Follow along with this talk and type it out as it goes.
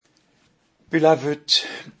Beloved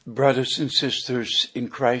brothers and sisters in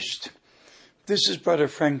Christ, this is Brother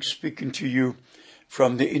Frank speaking to you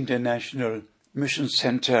from the International Mission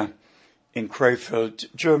Center in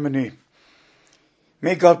Krefeld, Germany.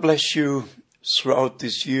 May God bless you throughout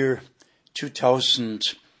this year,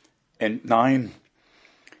 2009.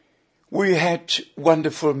 We had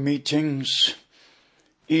wonderful meetings,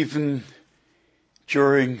 even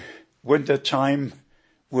during winter time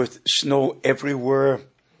with snow everywhere.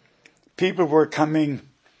 People were coming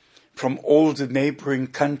from all the neighboring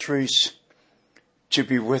countries to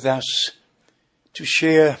be with us, to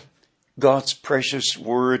share God's precious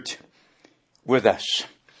word with us.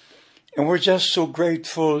 And we're just so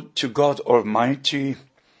grateful to God Almighty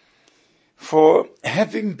for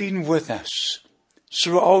having been with us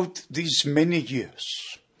throughout these many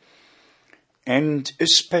years, and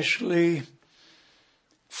especially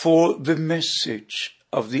for the message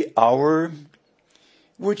of the hour,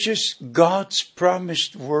 which is God's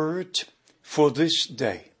promised word for this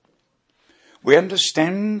day. We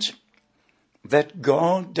understand that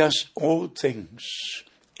God does all things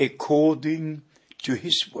according to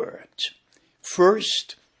His word.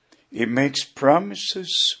 First, He makes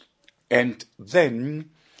promises, and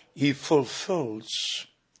then He fulfills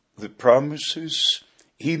the promises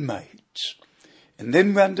He made. And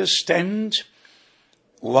then we understand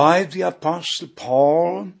why the Apostle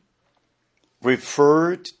Paul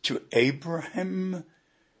referred to Abraham,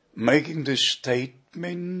 making the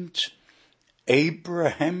statement,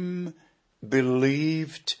 Abraham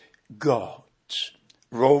believed God.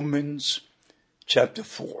 Romans chapter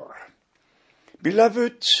 4.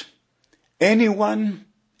 Beloved, anyone,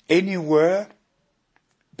 anywhere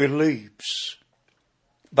believes.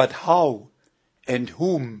 But how and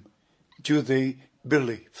whom do they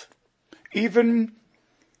believe? Even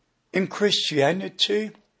in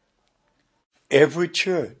Christianity, every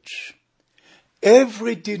church,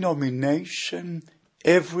 every denomination,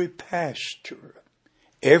 every pastor,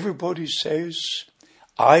 everybody says,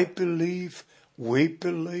 I believe, we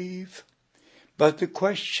believe. But the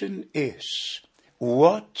question is,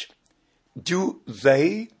 what do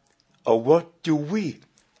they or what do we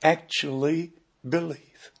actually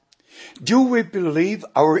believe? Do we believe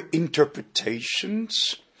our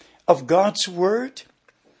interpretations of God's word?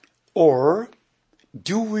 Or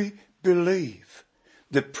do we believe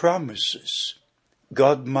the promises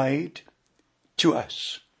God made to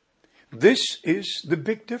us? This is the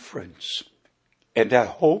big difference, and I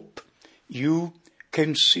hope you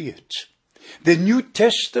can see it. The New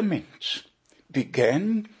Testament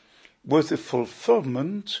began with the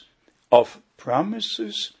fulfillment of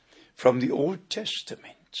promises from the Old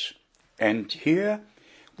Testament. And here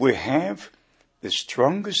we have the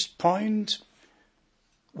strongest point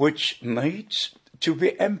which needs to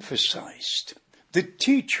be emphasized. The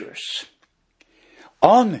teachers,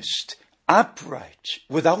 honest, upright,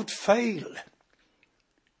 without fail.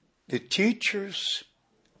 The teachers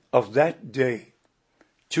of that day,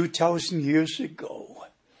 2,000 years ago,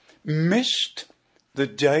 missed the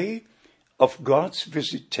day of God's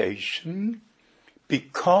visitation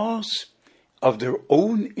because of their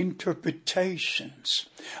own interpretations,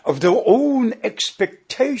 of their own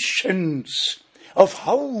expectations of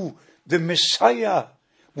how the Messiah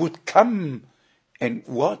would come and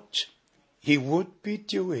what He would be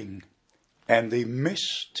doing. And they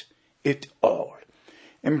missed it all.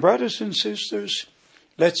 And brothers and sisters,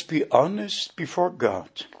 let's be honest before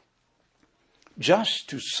God. Just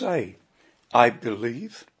to say, I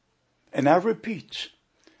believe, and I repeat,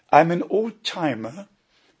 I'm an old-timer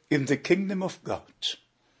in the kingdom of God.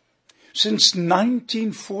 Since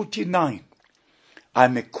 1949,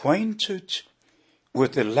 I'm acquainted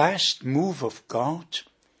with the last move of God,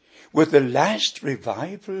 with the last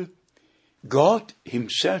revival God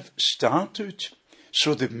Himself started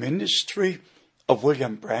through the ministry of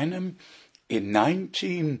William Branham in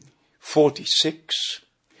 1946.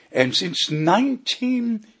 And since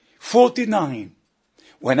 1949,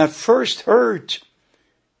 when I first heard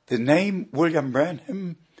the name William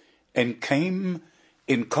Branham and came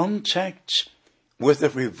in contact with the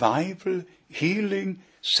revival, healing,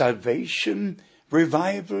 salvation,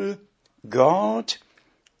 revival, God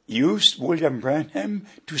used William Branham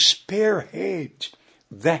to spearhead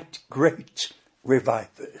that great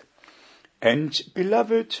revival. And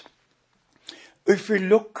beloved, if we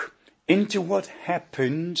look into what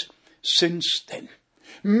happened since then,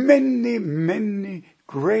 many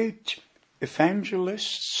great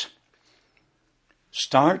evangelists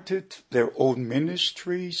started their own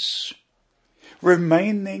ministries,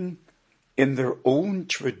 remaining in their own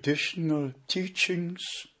traditional teachings.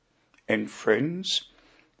 And friends,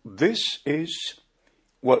 this is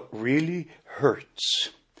what really hurts.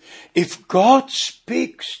 If God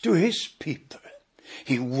speaks to his people,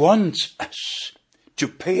 he wants us to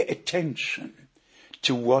pay attention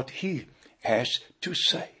to what he has to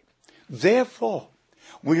say. Therefore,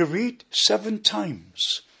 we read 7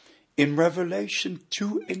 times in Revelation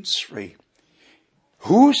 2 and 3,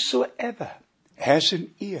 whosoever has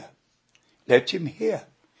an ear, let him hear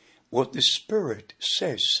what the Spirit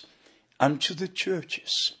says unto the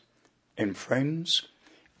churches. And friends,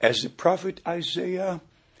 as the prophet Isaiah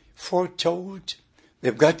foretold,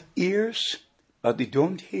 they've got ears, but they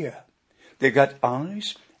don't hear. They got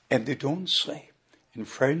eyes, and they don't see. And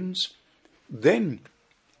friends, then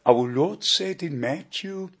our Lord said in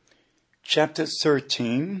Matthew chapter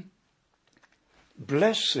 13,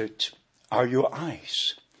 blessed are your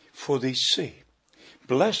eyes, for they see.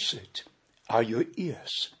 Blessed are your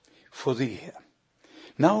ears, for they hear.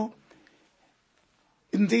 Now,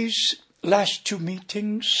 in these last 2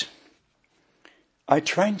 meetings, I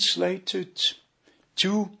translated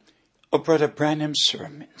 2 of Brother Branham's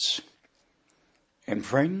sermons. And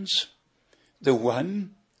friends, the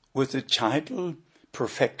one with the title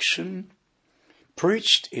Perfection,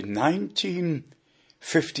 preached in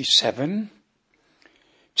 1957,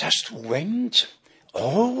 just went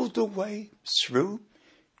all the way through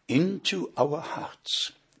into our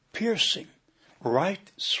hearts, piercing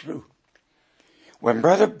right through. When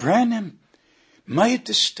Brother Branham made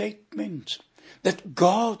the statement that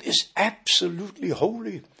God is absolutely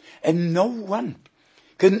holy and no one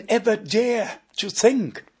can ever dare to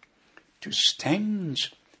think to stand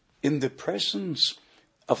in the presence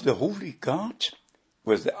of the holy God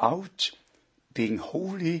without being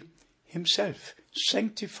holy himself,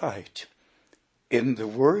 sanctified in the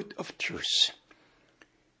word of truth.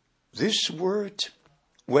 This word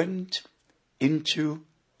went into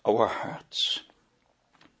our hearts.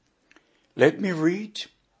 Let me read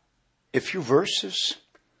a few verses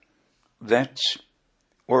that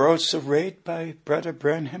were also read by Brother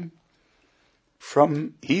Branham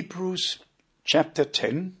from Hebrews chapter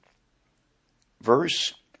 10,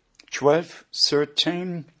 verse 12,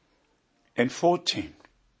 13, and 14.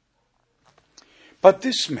 But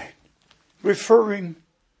this man, referring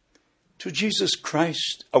to Jesus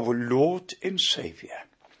Christ, our Lord and Savior,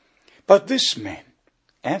 but this man,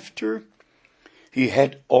 after he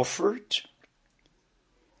had offered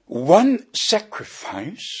one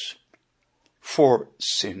sacrifice for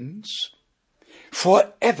sins,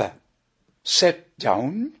 forever sat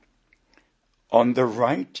down on the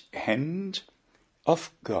right hand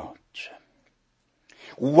of God.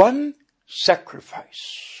 One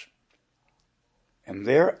sacrifice, and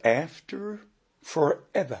thereafter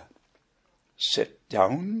forever sat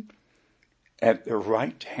down at the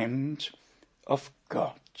right hand of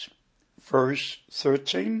God. Verse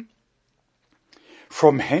 13,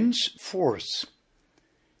 from henceforth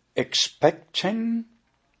expecting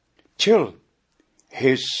till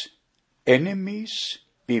his enemies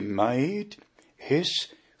be made his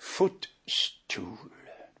footstool.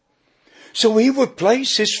 So he would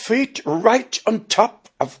place his feet right on top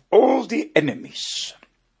of all the enemies.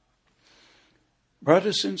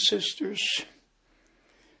 Brothers and sisters,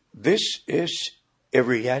 this is a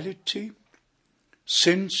reality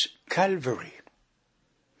since Calvary.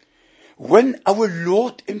 When our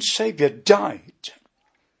Lord and Savior died,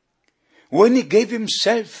 when he gave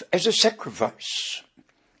himself as a sacrifice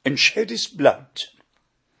and shed his blood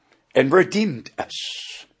and redeemed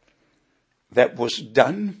us, that was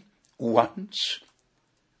done once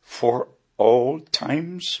for all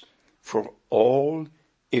times, for all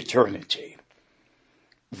eternity.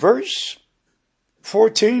 Verse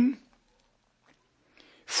 14,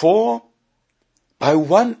 for by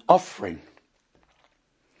one offering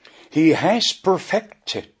he has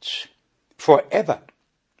perfected forever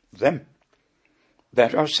them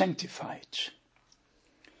that are sanctified.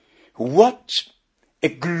 What a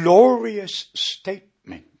glorious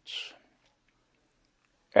statement.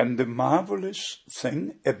 And the marvelous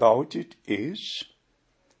thing about it is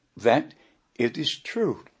that it is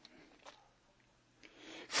true.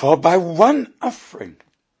 For by one offering,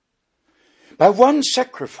 by one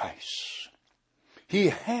sacrifice, he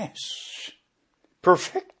has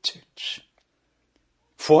perfected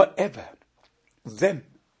forever them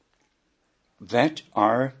that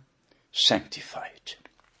are sanctified.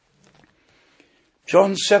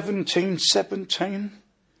 John 17:17,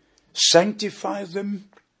 sanctify them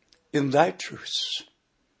in thy truth.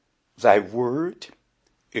 Thy word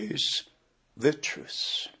is the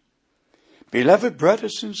truth. Beloved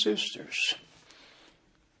brothers and sisters,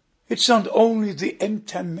 it's not only the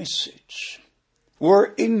end-time message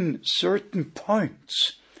wherein certain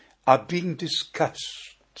points are being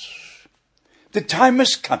discussed The time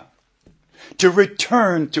has come to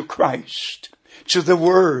return to Christ, to the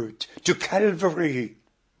Word, to Calvary.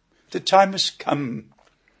 The time has come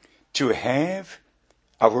to have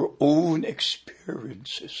our own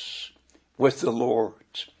experiences with the Lord,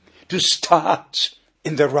 to start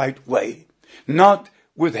in the right way, not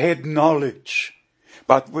with head knowledge,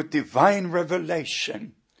 but with divine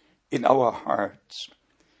revelation in our hearts.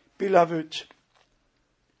 Beloved,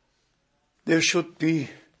 there should be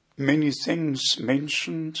many things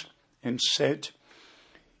mentioned and said,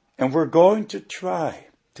 and we're going to try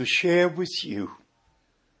to share with you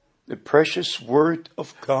the precious Word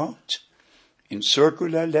of God in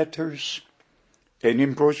circular letters and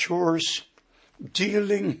in brochures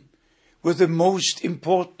dealing with the most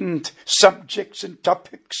important subjects and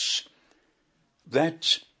topics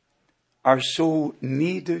that are so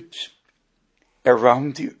needed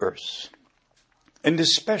around the earth. And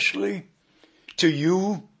especially to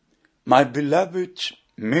you, my beloved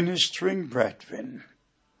ministering brethren,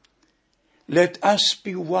 let us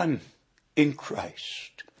be one in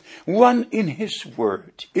Christ, one in His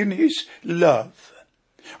Word, in His love,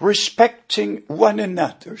 respecting one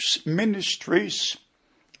another's ministries,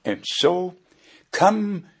 and so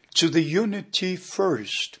come to the unity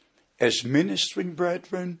first as ministering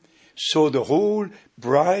brethren, so the whole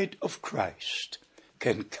bride of Christ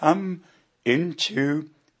can come into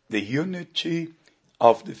the unity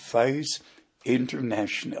of the faith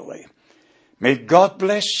internationally. May God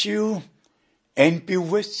bless you and be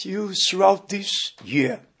with you throughout this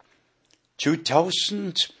year,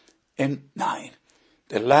 2009.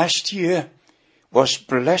 The last year was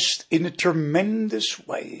blessed in a tremendous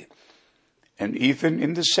way. And even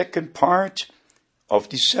in the second part of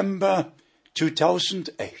December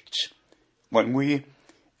 2008, when we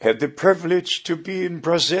had the privilege to be in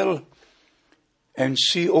Brazil and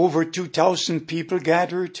see over 2,000 people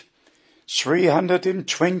gathered,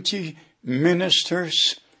 320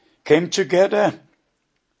 ministers came together,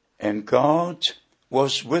 and God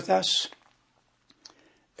was with us,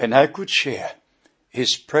 and I could share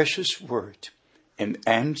His precious Word and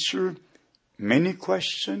answer many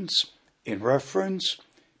questions in reference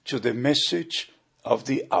to the message of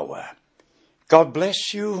the hour. God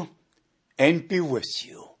bless you and be with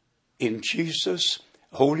you. In Jesus'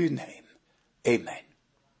 holy name, amen.